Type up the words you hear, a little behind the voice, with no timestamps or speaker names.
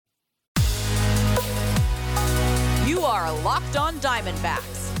are Locked On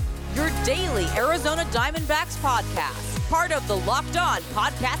Diamondbacks, your daily Arizona Diamondbacks podcast, part of the Locked On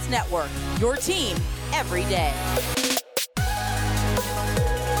Podcast Network, your team every day.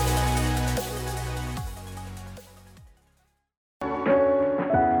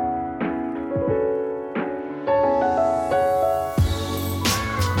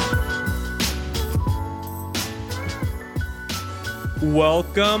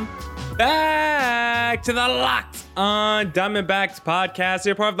 Welcome back to the Locked On Diamondbacks podcast.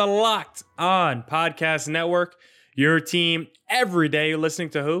 You're part of the Locked On Podcast Network. Your team every day. You're listening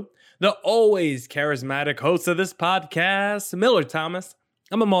to who? The always charismatic host of this podcast, Miller Thomas.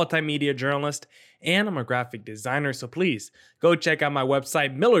 I'm a multimedia journalist and I'm a graphic designer. So please go check out my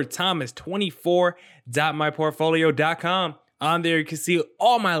website, millerthomas24.myportfolio.com. On there, you can see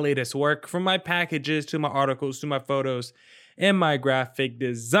all my latest work, from my packages to my articles to my photos and my graphic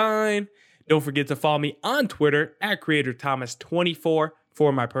design. Don't forget to follow me on Twitter at CreatorThomas24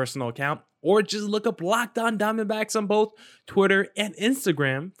 for my personal account, or just look up Locked On Diamondbacks on both Twitter and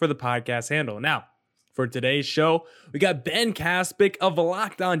Instagram for the podcast handle. Now, for today's show, we got Ben Kaspick of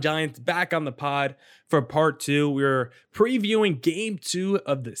Locked On Giants back on the pod for part two. We're previewing game 2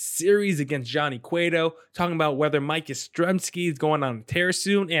 of the series against Johnny Cueto, talking about whether Mike Yastrzemski is going on a tear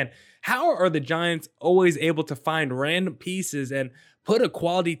soon, and how are the Giants always able to find random pieces and put a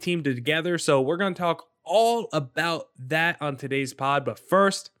quality team together? So we're going to talk all about that on today's pod. But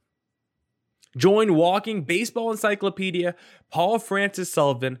first, join walking baseball encyclopedia Paul Francis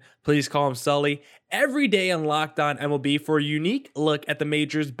Sullivan, please call him Sully, every day on Locked On MLB for a unique look at the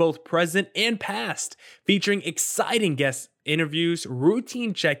majors, both present and past, featuring exciting guest interviews,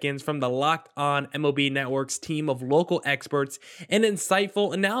 routine check-ins from the Locked On MLB Network's team of local experts, and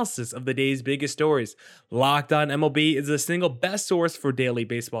insightful analysis of the day's biggest stories. Locked On MLB is the single best source for daily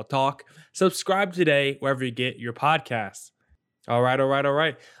baseball talk. Subscribe today wherever you get your podcasts. All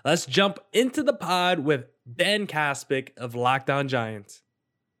right. Let's jump into the pod with Ben Kaspick of Locked On Giants.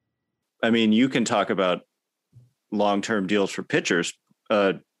 I mean, you can talk about long-term deals for pitchers.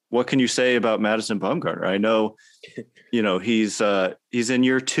 What can you say about Madison Bumgarner? I know, he's in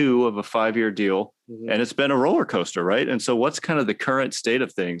year 2 of a 5-year deal, and it's been a roller coaster, right? And so what's kind of the current state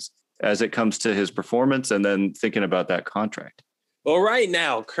of things as it comes to his performance and then thinking about that contract? Well, right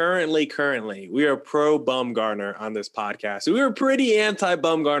now, currently, we are pro Bumgarner on this podcast. We were pretty anti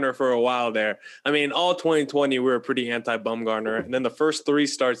Bumgarner for a while there. I mean, all 2020, we were pretty anti Bumgarner. And then the first 3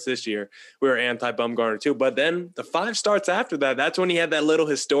 starts this year, we were anti Bumgarner too. But then the 5 starts after that, that's when he had that little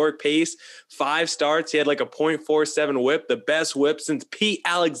historic pace. 5 starts, he had like a .47 whip, the best whip since Pete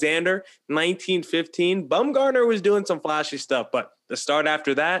Alexander, 1915. Bumgarner was doing some flashy stuff, but the start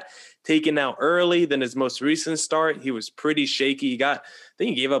after that, taken out early. Then his most recent start, he was pretty shaky. I think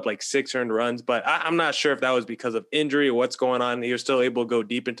he gave up like 6 earned runs, but I'm not sure if that was because of injury or what's going on. He was still able to go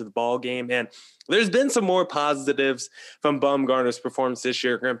deep into the ball game. And there's been some more positives from Bumgarner's performance this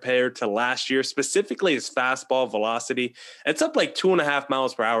year compared to last year, specifically his fastball velocity. It's up like 2.5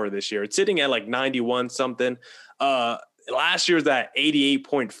 miles per hour this year. It's sitting at like 91 something. Last year was at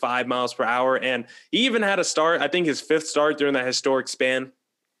 88.5 miles per hour. And he even had a start, I think his 5th start during that historic span.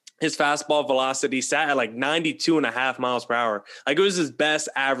 His fastball velocity sat at like 92.5 miles per hour. Like it was his best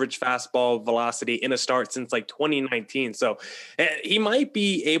average fastball velocity in a start since like 2019. So he might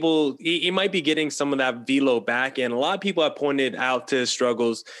be he might be getting some of that velo back. And a lot of people have pointed out to his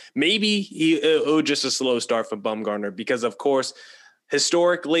struggles. Maybe it was just a slow start for Bumgarner because, of course,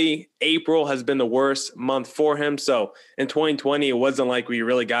 historically, April has been the worst month for him. So in 2020, it wasn't like we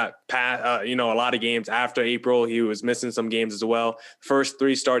really got past, a lot of games after April. He was missing some games as well. First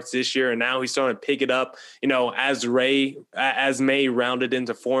 3 starts this year, and now he's starting to pick it up, as May rounded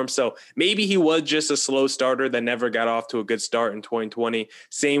into form. So maybe he was just a slow starter that never got off to a good start in 2020.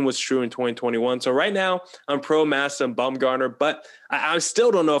 Same was true in 2021. So right now, I'm pro Madison Bumgarner, but I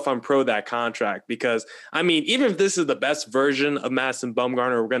still don't know if I'm pro that contract because, I mean, even if this is the best version of Madison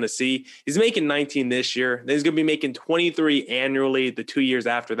Bumgarner we're going to see, he's making 19 this year. Then he's going to be making 23 annually the 2 years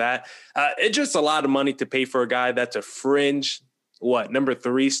after that. It's just a lot of money to pay for a guy that's a fringe, number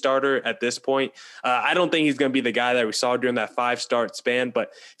 3 starter at this point. I don't think he's going to be the guy that we saw during that 5-start span,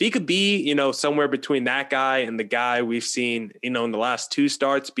 but if he could be, somewhere between that guy and the guy we've seen, in the last 2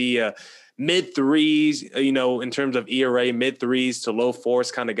 starts, be a mid 3s, in terms of ERA, mid 3s to low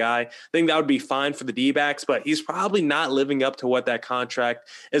 4s kind of guy, I think that would be fine for the D-backs, but he's probably not living up to what that contract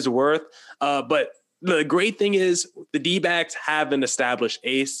is worth. But the great thing is the D-backs have an established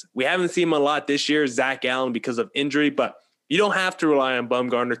ace. We haven't seen him a lot this year, Zach Allen, because of injury, but you don't have to rely on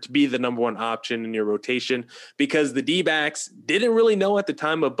Bumgarner to be the number one option in your rotation, because the D-backs didn't really know at the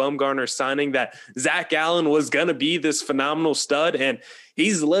time of Bumgarner signing that Zach Allen was going to be this phenomenal stud. And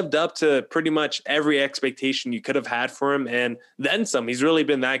he's lived up to pretty much every expectation you could have had for him, and then some. He's really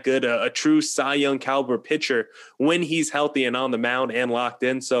been that good, a true Cy Young caliber pitcher when he's healthy and on the mound and locked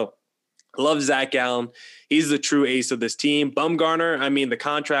in. So I love Zach Allen. He's the true ace of this team. Bumgarner, I mean, the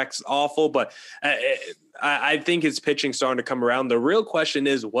contract's awful, but I think his pitching's starting to come around. The real question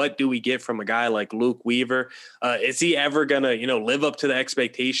is, what do we get from a guy like Luke Weaver? Is he ever going to, live up to the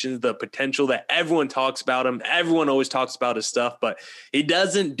expectations, the potential that everyone talks about him? Everyone always talks about his stuff, but he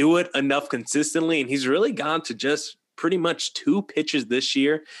doesn't do it enough consistently. And he's really gone to just pretty much 2 pitches this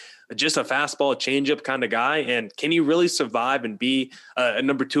year. Just a fastball, changeup kind of guy. And can he really survive and be a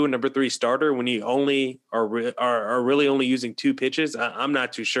number 2 and number 3 starter when you only are really only using 2 pitches? I'm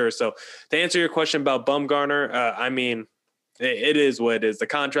not too sure. So to answer your question about Bumgarner, I mean, it is what it is. The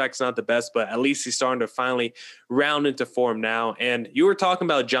contract's not the best, but at least he's starting to finally round into form now. And you were talking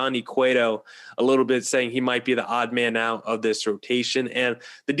about Johnny Cueto a little bit, saying he might be the odd man out of this rotation. And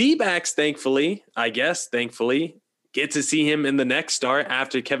the D-backs, thankfully, get to see him in the next start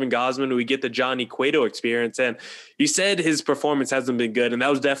after Kevin Gausman. We get the Johnny Cueto experience. And you said his performance hasn't been good, and that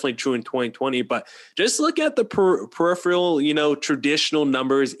was definitely true in 2020. But just look at the peripheral, traditional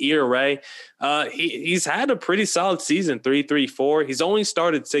numbers, ERA. He's had a pretty solid season, 3.34. He's only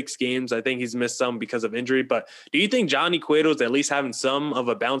started 6 games. I think he's missed some because of injury. But do you think Johnny Cueto is at least having some of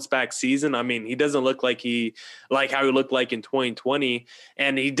a bounce back season? I mean, he doesn't look like how he looked like in 2020,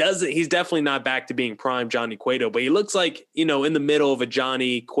 and he's definitely not back to being prime Johnny Cueto, but he looks like, in the middle of a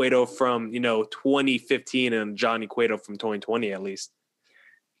Johnny Cueto from, 2015 and Johnny Cueto from 2020, at least.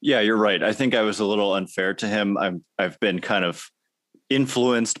 Yeah, you're right. I think I was a little unfair to him. I've been kind of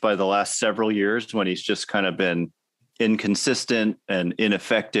influenced by the last several years when he's just kind of been inconsistent and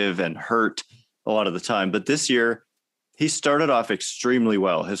ineffective and hurt a lot of the time. But this year, he started off extremely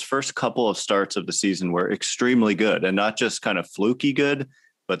well. His first couple of starts of the season were extremely good, and not just kind of fluky good,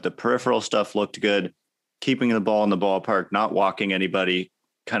 but the peripheral stuff looked good. Keeping the ball in the ballpark, not walking anybody,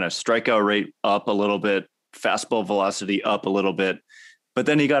 kind of strikeout rate up a little bit, fastball velocity up a little bit. But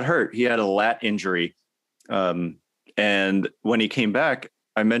then he got hurt. He had a lat injury. And when he came back,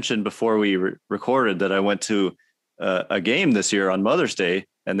 I mentioned before we recorded that I went to a game this year on Mother's Day,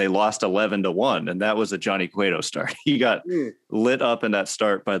 and they lost 11-1. And that was a Johnny Cueto start. He got lit up in that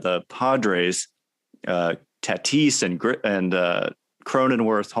start by the Padres. Tatis and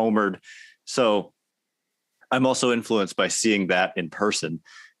Cronenworth homered. So I'm also influenced by seeing that in person.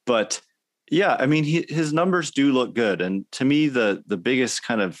 But yeah, I mean, his numbers do look good. And to me, the biggest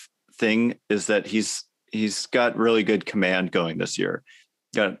kind of thing is that he's got really good command going this year.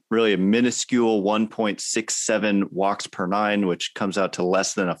 Got really a minuscule 1.67 walks per 9, which comes out to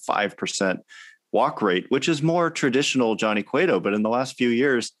less than a 5% walk rate, which is more traditional Johnny Cueto. But in the last few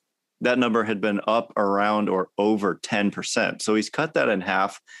years, that number had been up around or over 10%. So he's cut that in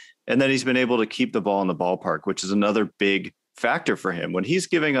half. And then he's been able to keep the ball in the ballpark, which is another big factor for him. When he's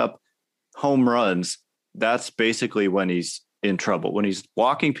giving up home runs, that's basically when he's in trouble. When he's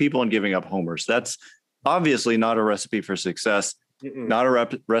walking people and giving up homers, that's obviously not a recipe for success. Not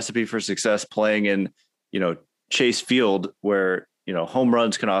a recipe for success playing in, Chase Field, where, home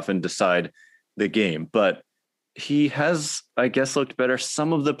runs can often decide the game. But he has, I guess, looked better.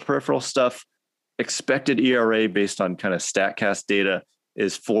 Some of the peripheral stuff, expected ERA based on kind of StatCast data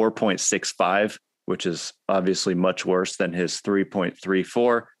is 4.65, which is obviously much worse than his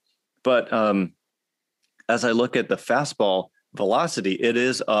 3.34. But as I look at the fastball velocity, it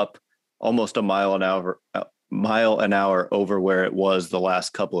is up almost a mile an hour over where it was the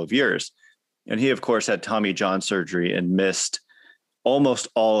last couple of years. And he, of course, had Tommy John surgery and missed almost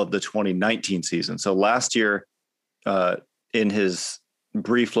all of the 2019 season. So last year, in his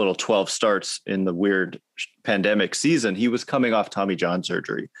brief little 12 starts in the weird pandemic season, he was coming off Tommy John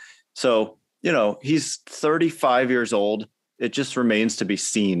surgery. So, he's 35 years old. It just remains to be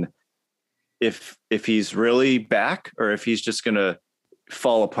seen if he's really back or if he's just going to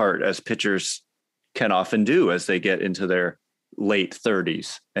fall apart, as pitchers can often do as they get into their late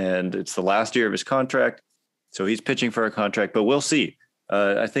 30s. And it's the last year of his contract, so he's pitching for a contract, but we'll see.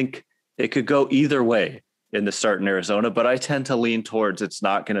 I think it could go either way in the start in Arizona, but I tend to lean towards it's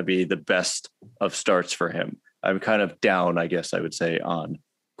not going to be the best of starts for him. I'm kind of down, I guess I would say, on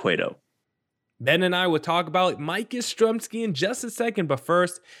Cueto. Ben and I will talk about Mike Yastrzemski in just a second, but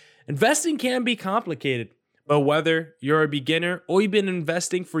first, investing can be complicated. But whether you're a beginner or you've been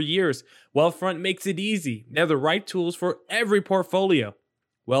investing for years, Wealthfront makes it easy. They have the right tools for every portfolio.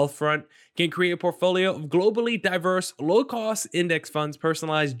 Wealthfront can create a portfolio of globally diverse, low-cost index funds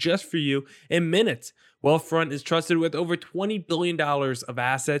personalized just for you in minutes. Wealthfront is trusted with over $20 billion of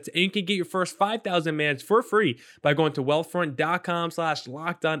assets, and you can get your first 5,000 mans for free by going to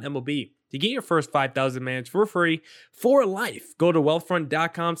wealthfront.com/lockedonmlb. To get your first 5,000 mans for free for life, go to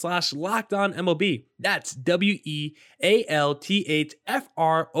wealthfront.com/lockedonmlb. That's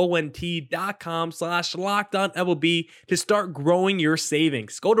wealthfront.com/lockedonmlb to start growing your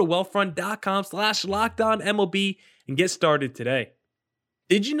savings. Go to wealthfront.com/lockedonmlb and get started today.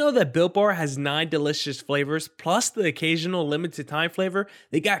 Did you know that Built Bar has 9 delicious flavors, plus the occasional limited time flavor?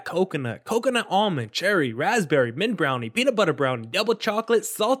 They got coconut, coconut almond, cherry, raspberry, mint brownie, peanut butter brownie, double chocolate,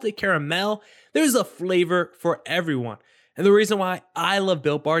 salted caramel. There's a flavor for everyone. And the reason why I love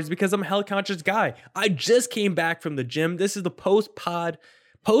Built Bar is because I'm a health conscious guy. I just came back from the gym. This is the post-gym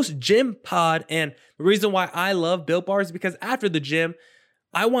pod. And the reason why I love Built Bar is because after the gym,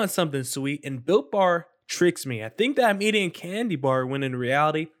 I want something sweet, and Built Bar tricks me. I think that I'm eating a candy bar when in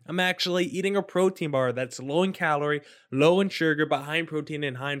reality, I'm actually eating a protein bar that's low in calorie, low in sugar, but high in protein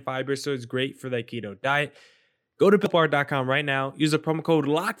and high in fiber, so it's great for that keto diet. Go to BuiltBar.com right now, use the promo code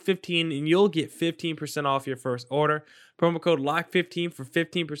LOCK15 and you'll get 15% off your first order. Promo code LOCK15 for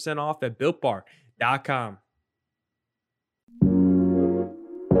 15% off at BuiltBar.com.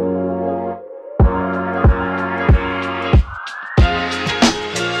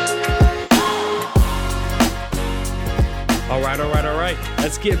 All right.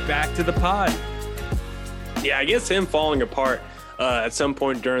 Let's get back to the pod. Yeah, I guess him falling apart at some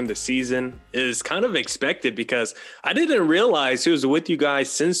point during the season is kind of expected because I didn't realize he was with you guys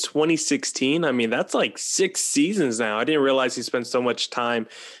since 2016. I mean, that's like 6 seasons now. I didn't realize he spent so much time in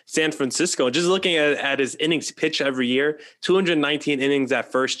San Francisco. Just looking at his innings pitched every year, 219 innings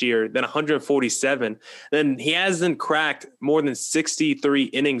that first year, then 147. Then he hasn't cracked more than 63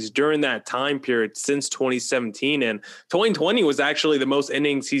 innings during that time period since 2017. And 2020 was actually the most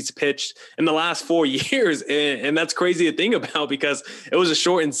innings he's pitched in the last 4 years. And that's crazy to think about because it was a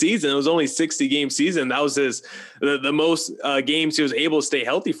shortened season. It was only 60-game season. That was the most games he was able to stay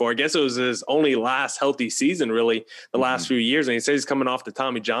healthy for. I guess it was his only last healthy season, really, the last few years. And he says he's coming off the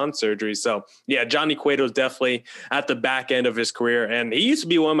Tommy John surgery. So, yeah, Johnny Cueto is definitely at the back end of his career. And he used to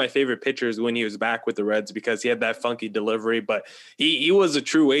be one of my favorite pitchers when he was back with the Reds because he had that funky delivery. But he was a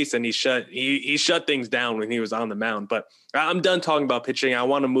true ace, and he shut things down when he was on the mound. But I'm done talking about pitching. I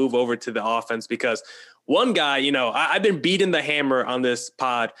want to move over to the offense because one guy, I've been beating the hammer on this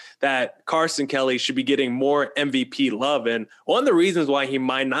pod that Carson Kelly should be getting more MVP love. And one of the reasons why he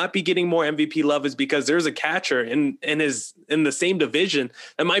might not be getting more MVP love is because there's a catcher in the same division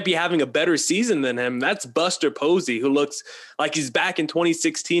that might be having a better season than him. That's Buster Posey, who looks like he's back in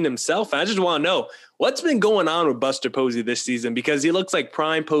 2016 himself. And I just want to know, what's been going on with Buster Posey this season? Because he looks like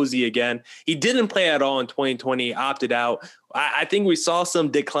prime Posey again. He didn't play at all in 2020, opted out. I think we saw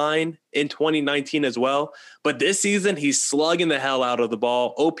some decline in 2019 as well. But this season, he's slugging the hell out of the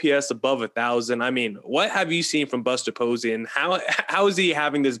ball, OPS above 1,000. I mean, what have you seen from Buster Posey, and how is he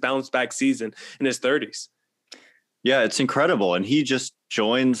having this bounce back season in his 30s? Yeah, it's incredible. And he just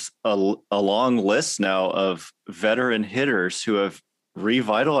joins a long list now of veteran hitters who have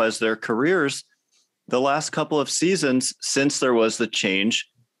revitalized their careers the last couple of seasons since there was the change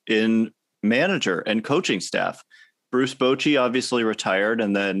in manager and coaching staff. Bruce Bochy obviously retired,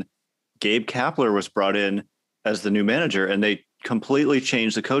 and then Gabe Kapler was brought in as the new manager, and they completely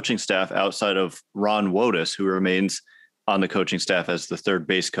changed the coaching staff outside of Ron Wotus, who remains on the coaching staff as the third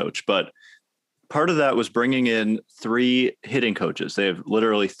base coach. But part of that was bringing in 3 hitting coaches. They have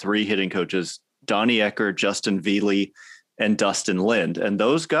literally 3 hitting coaches: Donnie Ecker, Justin Veely, and Dustin Lind. And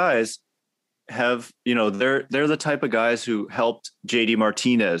those guys have, they're the type of guys who helped JD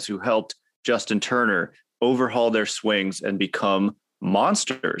Martinez, who helped Justin Turner overhaul their swings and become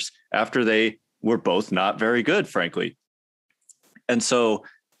monsters after they were both not very good, frankly. And so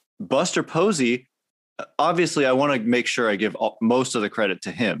Buster Posey, obviously I want to make sure I give most of the credit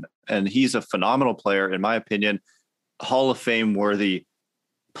to him. And he's a phenomenal player, in my opinion, Hall of Fame worthy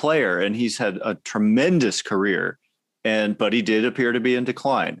player. And he's had a tremendous career, but he did appear to be in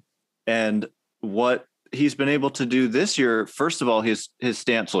decline. And what he's been able to do this year, first of all, his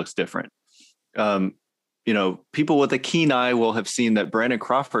stance looks different. People with a keen eye will have seen that Brandon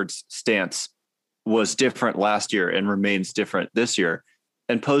Crawford's stance was different last year and remains different this year.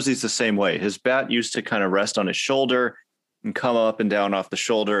 And Posey's the same way. His bat used to kind of rest on his shoulder and come up and down off the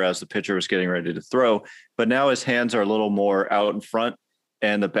shoulder as the pitcher was getting ready to throw. But now his hands are a little more out in front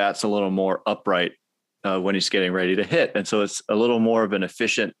and the bat's a little more upright when he's getting ready to hit. And so it's a little more of an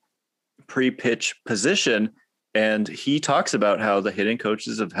efficient pre-pitch position. And he talks about how the hitting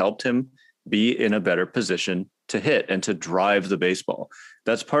coaches have helped him be in a better position to hit and to drive the baseball.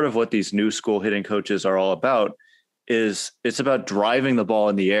 That's part of what these new school hitting coaches are all about. Is it's about driving the ball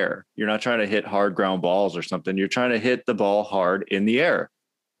in the air. You're not trying to hit hard ground balls or something. You're trying to hit the ball hard in the air.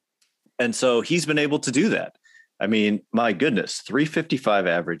 And so he's been able to do that. I mean, my goodness, 355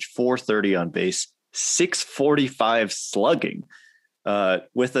 average, 430 on base, 645 slugging,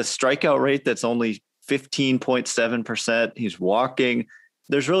 with a strikeout rate that's only 15.7%. He's walking.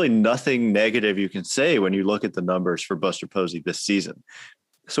 There's really nothing negative you can say when you look at the numbers for Buster Posey this season.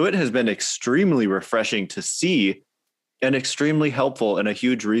 So it has been extremely refreshing to see and extremely helpful, and a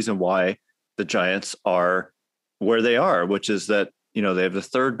huge reason why the Giants are where they are, which is that, you know, they have the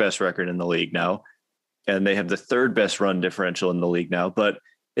third best record in the league now, and they have the third best run differential in the league now. But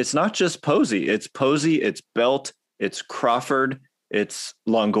it's not just Posey. It's Posey, it's Belt, it's Crawford, it's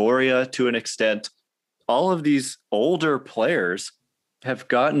Longoria to an extent. All of these older players have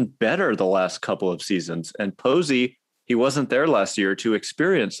gotten better the last couple of seasons. And Posey, he wasn't there last year to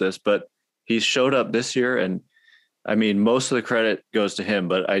experience this, but he's showed up this year. And I mean, most of the credit goes to him,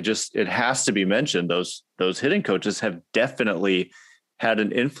 but it has to be mentioned. Those hitting coaches have definitely had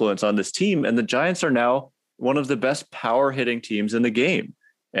an influence on this team. And the Giants are now one of the best power hitting teams in the game.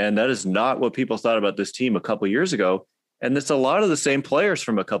 And that is not what people thought about this team a couple of years ago. And it's a lot of the same players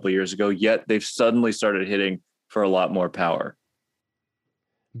from a couple of years ago, yet they've suddenly started hitting for a lot more power.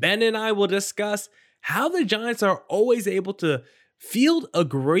 Ben and I will discuss how the Giants are always able to field a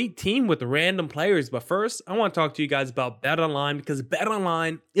great team with random players. But first, I want to talk to you guys about BetOnline, because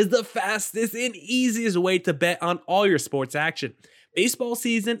BetOnline is the fastest and easiest way to bet on all your sports action. Baseball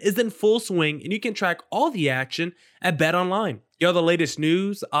season is in full swing, and you can track all the action at BetOnline. You have the latest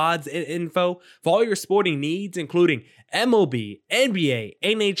news, odds, and info for all your sporting needs, including MLB, NBA,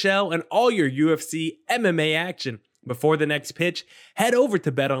 NHL, and all your UFC, MMA action. Before the next pitch, head over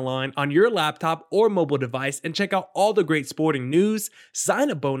to BetOnline on your laptop or mobile device and check out all the great sporting news,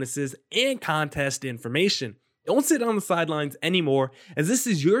 sign-up bonuses, and contest information. Don't sit on the sidelines anymore, as this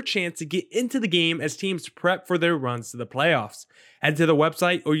is your chance to get into the game as teams prep for their runs to the playoffs. Head to the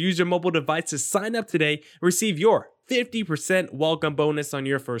website or use your mobile device to sign up today and receive your 50% welcome bonus on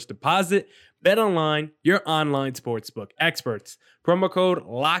your first deposit. BetOnline, your online sportsbook experts. Promo code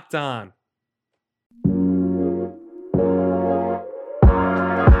LOCKEDON.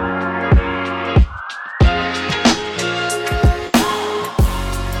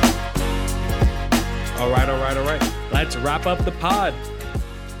 All right. Let's wrap up the pod.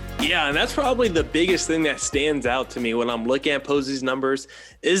 Yeah, and that's probably the biggest thing that stands out to me when I'm looking at Posey's numbers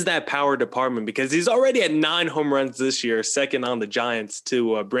is that power department, because he's already at 9 home runs this year, second on the Giants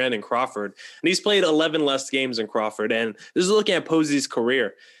to Brandon Crawford. And he's played 11 less games than Crawford. And this is looking at Posey's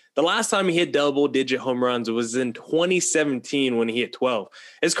career. The last time he hit double-digit home runs was in 2017 when he hit 12.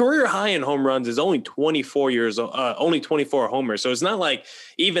 His career high in home runs is only 24 homers. So it's not like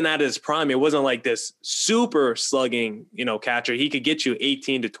even at his prime, it wasn't like this super slugging, catcher. He could get you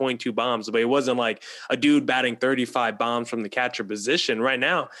 18 to 22 bombs, but it wasn't like a dude batting 35 bombs from the catcher position. Right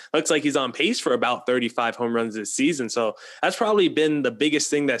now, looks like he's on pace for about 35 home runs this season. So that's probably been the biggest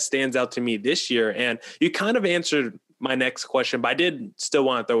thing that stands out to me this year. And you kind of answered my next question, but I did still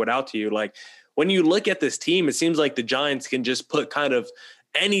want to throw it out to you. Like, when you look at this team, it seems like the Giants can just put kind of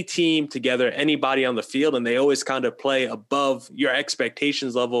any team together, anybody on the field, and they always kind of play above your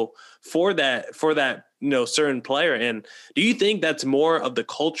expectations level for that, certain player. And do you think that's more of the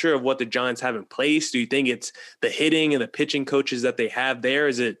culture of what the Giants have in place? Do you think it's the hitting and the pitching coaches that they have there?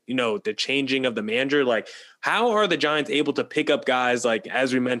 Is it, the changing of the manager? Like, how are the Giants able to pick up guys like,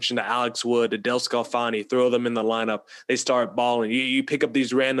 as we mentioned, Alex Wood, Adele Scalfani, throw them in the lineup, they start balling. You pick up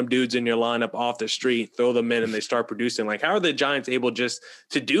these random dudes in your lineup off the street, throw them in, and they start producing. Like, how are the Giants able just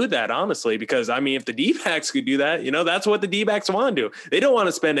to do that, honestly? Because, if the D-backs could do that, that's what the D-backs want to do. They don't want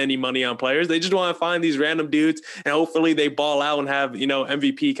to spend any money on players. They just want to find these random dudes, and hopefully they ball out and have,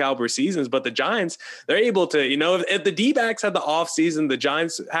 MVP caliber seasons. But the Giants, they're able to, if the D-backs had the off season the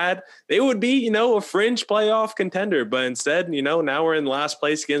Giants had, they would be, a fringe playoff contender. But instead, now we're in last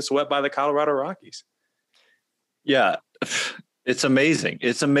place getting swept by the Colorado Rockies. Yeah, it's amazing.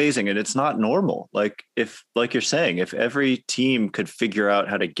 It's amazing. And it's not normal. Like you're saying, if every team could figure out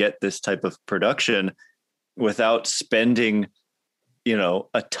how to get this type of production without spending,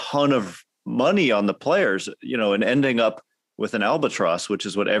 a ton of money on the players, and ending up with an albatross, which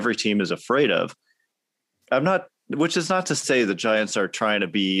is what every team is afraid of. Which is not to say the Giants are trying to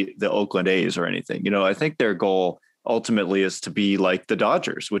be the Oakland A's or anything. I think their goal ultimately is to be like the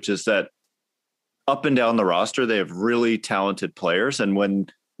Dodgers, which is that up and down the roster, they have really talented players. And when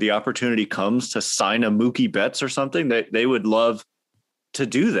the opportunity comes to sign a Mookie Betts or something, they would love to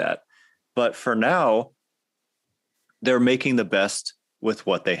do that. But for now, they're making the best with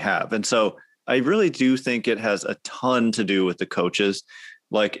what they have. And so I really do think it has a ton to do with the coaches.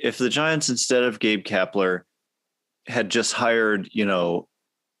 Like if the Giants, instead of Gabe Kapler, had just hired,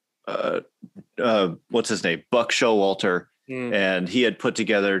 what's his name? Buck Showalter. And he had put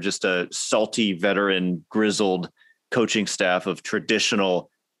together just a salty veteran, grizzled coaching staff of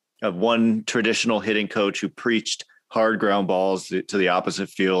one traditional hitting coach who preached hard ground balls to the opposite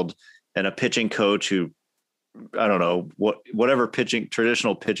field, and a pitching coach who, I don't know, whatever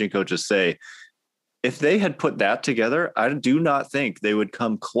traditional pitching coaches say. If they had put that together, I do not think they would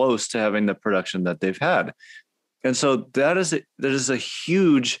come close to having the production that they've had. And so that is a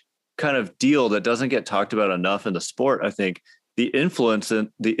huge kind of deal that doesn't get talked about enough in the sport. I think the influence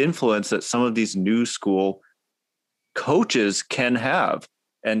that some of these new school coaches can have,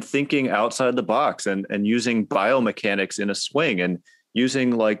 and thinking outside the box and using biomechanics in a swing and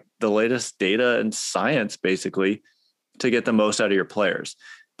using like the latest data and science basically to get the most out of your players.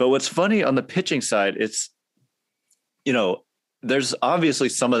 But what's funny on the pitching side, it's, there's obviously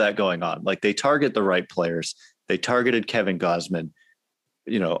some of that going on. Like they target the right players. They targeted Kevin Gausman,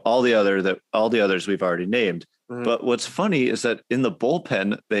 all the others we've already named. Mm-hmm. But what's funny is that in the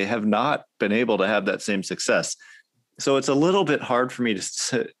bullpen, they have not been able to have that same success. So it's a little bit hard for me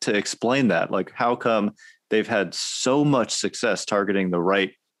to explain that. Like, how come they've had so much success targeting the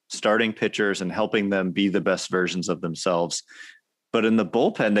right starting pitchers and helping them be the best versions of themselves? But in the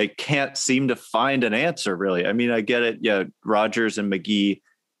bullpen, they can't seem to find an answer, really. I mean, I get it. Yeah, Rogers and McGee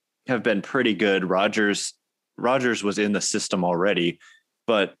have been pretty good. Rogers was in the system already,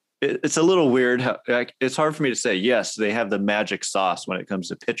 but it's a little weird. It's hard for me to say, yes, they have the magic sauce when it comes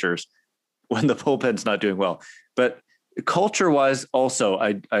to pitchers when the bullpen's not doing well. But culture-wise, also,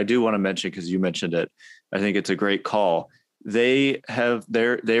 I do want to mention, because you mentioned it, I think it's a great call. They're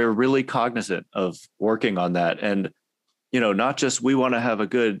really cognizant of working on that. And, not just we want to have a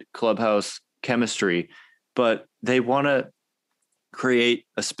good clubhouse chemistry, but they want to create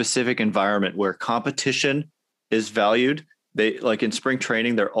a specific environment where competition is valued. They, like in spring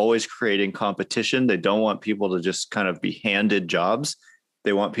training, they're always creating competition. They don't want people to just kind of be handed jobs.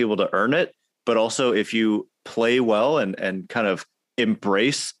 They want people to earn it. But also, if you play well and kind of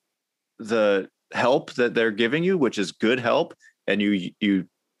embrace the help that they're giving you, which is good help, and you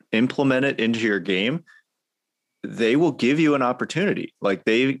implement it into your game, they will give you an opportunity. Like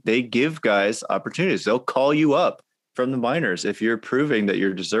they give guys opportunities. They'll call you up from the minors if you're proving that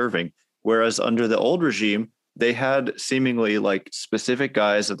you're deserving. Whereas under the old regime, they had seemingly like specific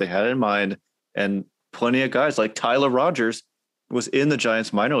guys that they had in mind, and plenty of guys like Tyler Rogers was in the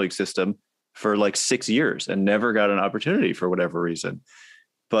Giants minor league system for like 6 years and never got an opportunity for whatever reason.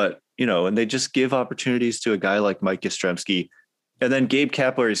 But, and they just give opportunities to a guy like Mike Yastrzemski. And then Gabe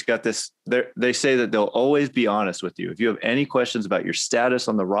Kapler, he's got this, they say that they'll always be honest with you. If you have any questions about your status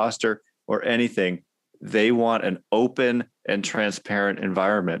on the roster or anything, they want an open and transparent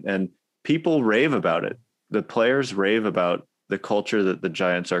environment. And people rave about it. The players rave about the culture that the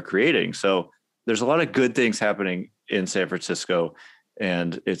Giants are creating. So there's a lot of good things happening in San Francisco,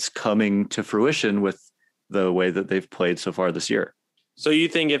 and it's coming to fruition with the way that they've played so far this year. So you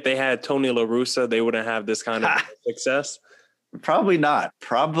think if they had Tony La Russa, they wouldn't have this kind of success? Probably not.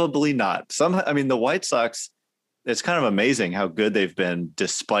 The White Sox, it's kind of amazing how good they've been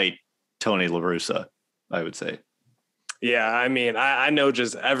despite Tony La Russa, I would say. Yeah, I mean, I know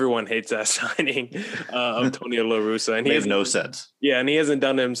just everyone hates that signing of Tony La Russa. And he has no sense. Yeah, and he hasn't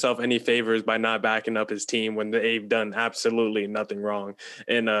done himself any favors by not backing up his team when they've done absolutely nothing wrong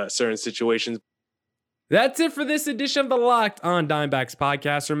in certain situations. That's it for this edition of the Locked On Diamondbacks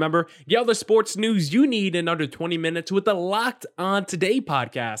podcast. Remember, get all the sports news you need in under 20 minutes with the Locked On Today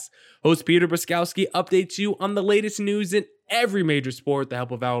podcast. Host Peter Brzezowski updates you on the latest news in every major sport with the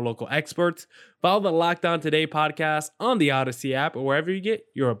help of our local experts. Follow the Locked On Today podcast on the Odyssey app or wherever you get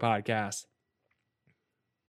your podcast.